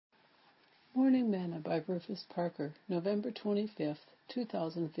Morning Manna by Rufus Parker, November 25th,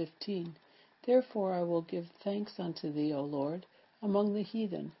 2015. Therefore I will give thanks unto thee, O Lord, among the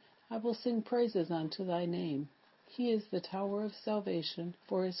heathen. I will sing praises unto thy name. He is the tower of salvation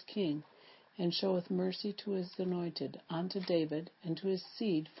for his king, and showeth mercy to his anointed, unto David, and to his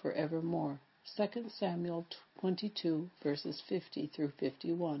seed for evermore. 2 Samuel 22, verses 50 through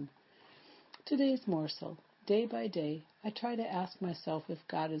 51. Today's morsel. Day by day, I try to ask myself if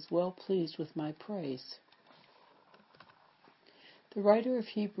God is well pleased with my praise. The writer of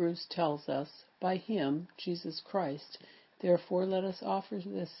Hebrews tells us, by him, Jesus Christ, therefore let us offer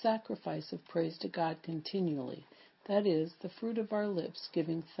the sacrifice of praise to God continually, that is, the fruit of our lips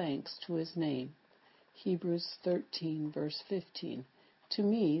giving thanks to his name. Hebrews 13, verse 15. To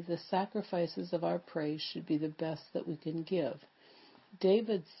me, the sacrifices of our praise should be the best that we can give.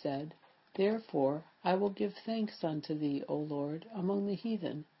 David said, Therefore I will give thanks unto thee, O Lord, among the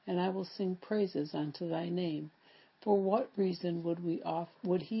heathen, and I will sing praises unto thy name. For what reason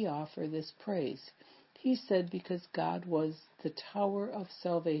would he offer this praise? He said because God was the tower of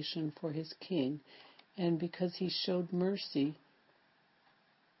salvation for his king, and because he showed mercy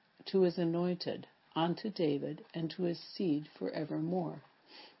to his anointed, unto David, and to his seed forevermore.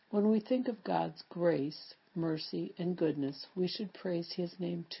 When we think of God's grace, mercy, and goodness, we should praise his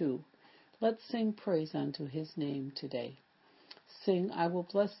name too. Let's sing praise unto his name today. Sing, I will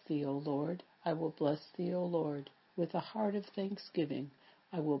bless thee, O Lord, I will bless thee, O Lord. With a heart of thanksgiving,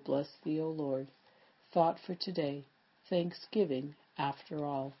 I will bless thee, O Lord. Thought for today, thanksgiving, after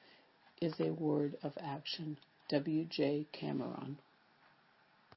all, is a word of action. W. J. Cameron.